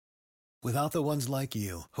Without the ones like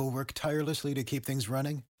you, who work tirelessly to keep things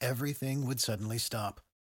running, everything would suddenly stop.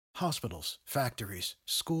 Hospitals, factories,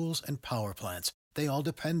 schools, and power plants, they all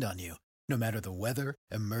depend on you. No matter the weather,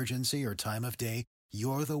 emergency, or time of day,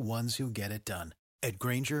 you're the ones who get it done. At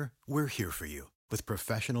Grainger, we're here for you with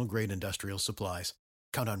professional-grade industrial supplies.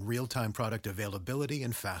 Count on real-time product availability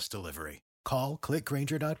and fast delivery. Call,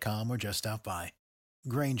 clickgrainger.com, or just stop by.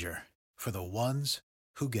 Grainger, for the ones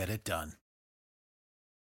who get it done.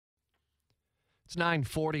 It's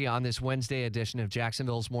 9:40 on this Wednesday edition of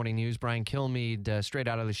Jacksonville's Morning News. Brian Kilmeade straight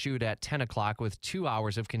out of the chute at 10 o'clock with 2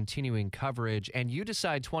 hours of continuing coverage. And You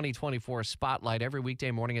Decide 2024 Spotlight every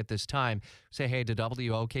weekday morning at this time. Say hey to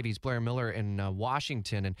WOKV's Blair Miller in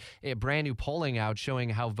Washington. And a brand new polling out showing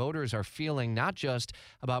how voters are feeling not just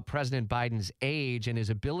about President Biden's age and his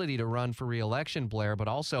ability to run for re-election, Blair, but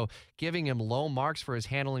also giving him low marks for his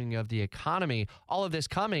handling of the economy. All of this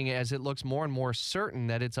coming as it looks more and more certain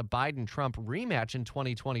that it's a Biden-Trump rematch in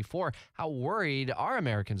 2024. How worried are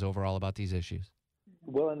Americans overall about these issues?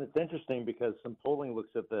 Well, and it's interesting because some polling looks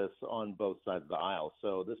at this on both sides of the aisle.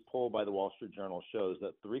 So this poll by the Wall Street Journal shows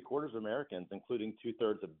that 3/4 of Americans, including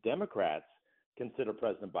 2/3 of Democrats, consider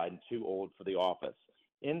President Biden too old for the office.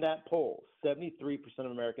 In that poll, 73%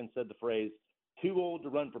 of Americans said the phrase "too old to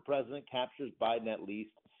run for president" captures Biden at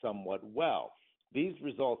least somewhat well. These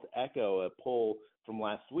results echo a poll from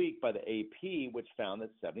last week by the AP, which found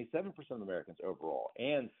that 77% of Americans overall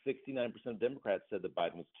and 69% of Democrats said that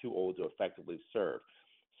Biden was too old to effectively serve.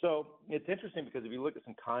 So it's interesting because if you look at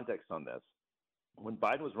some context on this, when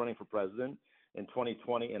Biden was running for president in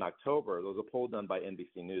 2020 in October, there was a poll done by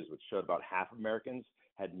NBC News, which showed about half of Americans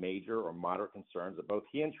had major or moderate concerns that both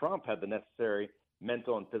he and Trump had the necessary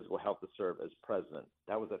mental and physical health to serve as president.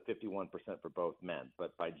 That was at 51% for both men.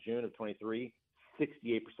 But by June of 23,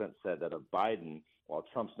 68% said that of Biden, while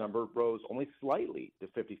Trump's number rose only slightly to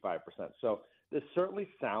 55%. So this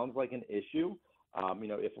certainly sounds like an issue.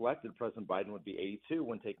 If elected, President Biden would be 82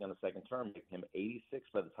 when taking on a second term, making him 86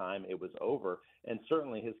 by the time it was over. And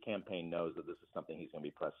certainly his campaign knows that this is something he's going to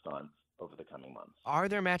be pressed on over the coming months. Are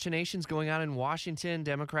there machinations going on in Washington,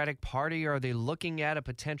 Democratic Party? Are they looking at a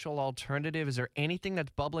potential alternative? Is there anything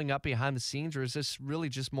that's bubbling up behind the scenes, or is this really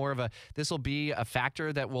just more of this will be a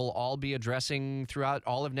factor that we'll all be addressing throughout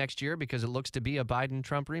all of next year because it looks to be a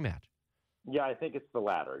Biden-Trump rematch? Yeah, I think it's the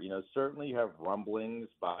latter. Certainly you have rumblings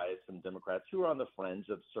by some Democrats who are on the fringe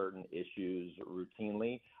of certain issues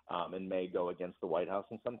routinely and may go against the White House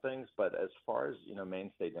in some things. But as far as,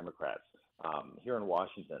 mainstay Democrats here in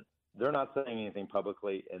Washington, they're not saying anything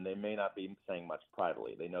publicly, and they may not be saying much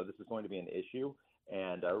privately. They know this is going to be an issue,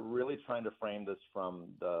 and really trying to frame this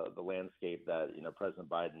from the landscape that, President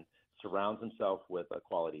Biden surrounds himself with a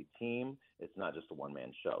quality team. It's not just a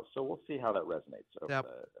one-man show. So we'll see how that resonates over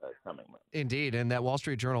the coming months. Indeed. And that Wall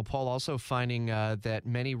Street Journal poll also finding that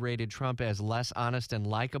many rated Trump as less honest and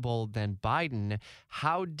likable than Biden.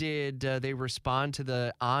 How did they respond to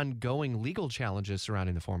the ongoing legal challenges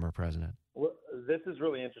surrounding the former president? Well, this is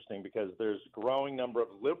really interesting because there's a growing number of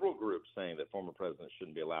liberal groups saying that former presidents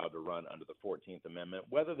shouldn't be allowed to run under the 14th Amendment.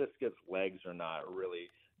 Whether this gets legs or not, really,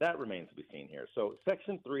 that remains to be seen here. So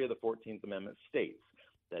Section 3 of the 14th Amendment states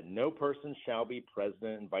that no person shall be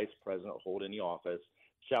president and vice president or hold any office,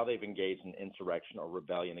 shall they have engaged in insurrection or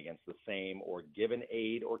rebellion against the same, or given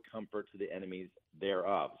aid or comfort to the enemies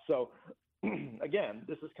thereof. So, again,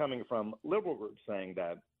 this is coming from liberal groups saying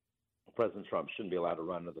that President Trump shouldn't be allowed to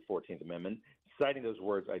run under the 14th Amendment, citing those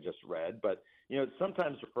words I just read. But, it's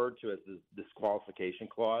sometimes referred to as the disqualification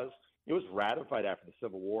clause. It was ratified after the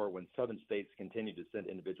Civil War when Southern states continued to send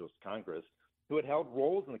individuals to Congress who had held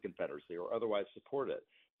roles in the Confederacy or otherwise supported it.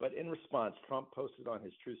 But in response, Trump posted on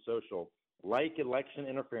his Truth Social, like election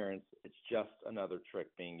interference, it's just another trick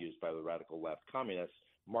being used by the radical left communists,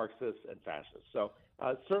 Marxists, and fascists. So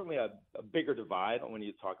certainly a bigger divide when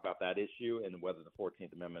you talk about that issue and whether the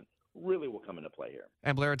 14th Amendment really will come into play here.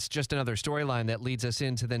 And Blair, it's just another storyline that leads us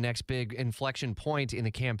into the next big inflection point in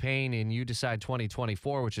the campaign in You Decide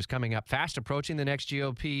 2024, which is coming up fast approaching the next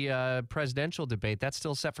GOP presidential debate. That's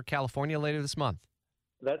still set for California later this month.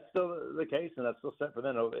 That's still the case, and that's still set for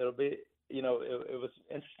then. It'll be, it was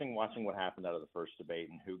interesting watching what happened out of the first debate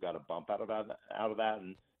and who got a bump out of that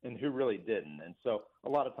and who really didn't. And so a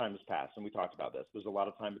lot of time has passed, and we talked about this. There's a lot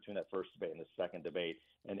of time between that first debate and the second debate,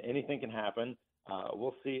 and anything can happen.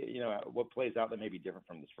 We'll see, what plays out that may be different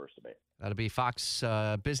from this first debate. That'll be Fox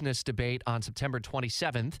Business Debate on September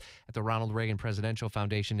 27th at the Ronald Reagan Presidential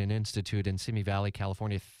Foundation and Institute in Simi Valley,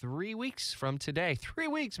 California. 3 weeks from today. 3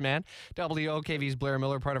 weeks, man. WOKV's Blair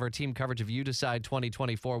Miller, part of our team coverage of You Decide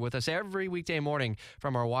 2024, with us every weekday morning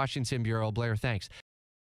from our Washington Bureau. Blair, thanks.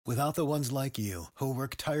 Without the ones like you, who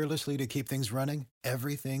work tirelessly to keep things running,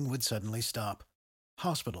 everything would suddenly stop.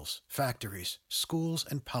 Hospitals, factories, schools,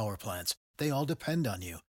 and power plants, they all depend on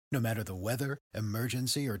you. No matter the weather,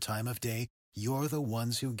 emergency, or time of day, you're the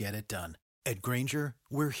ones who get it done. At Grainger,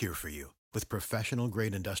 we're here for you with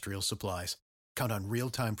professional-grade industrial supplies. Count on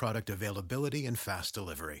real-time product availability and fast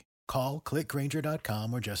delivery. Call, click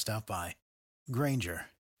Grainger.com, or just stop by. Grainger,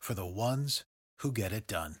 for the ones who get it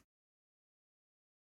done.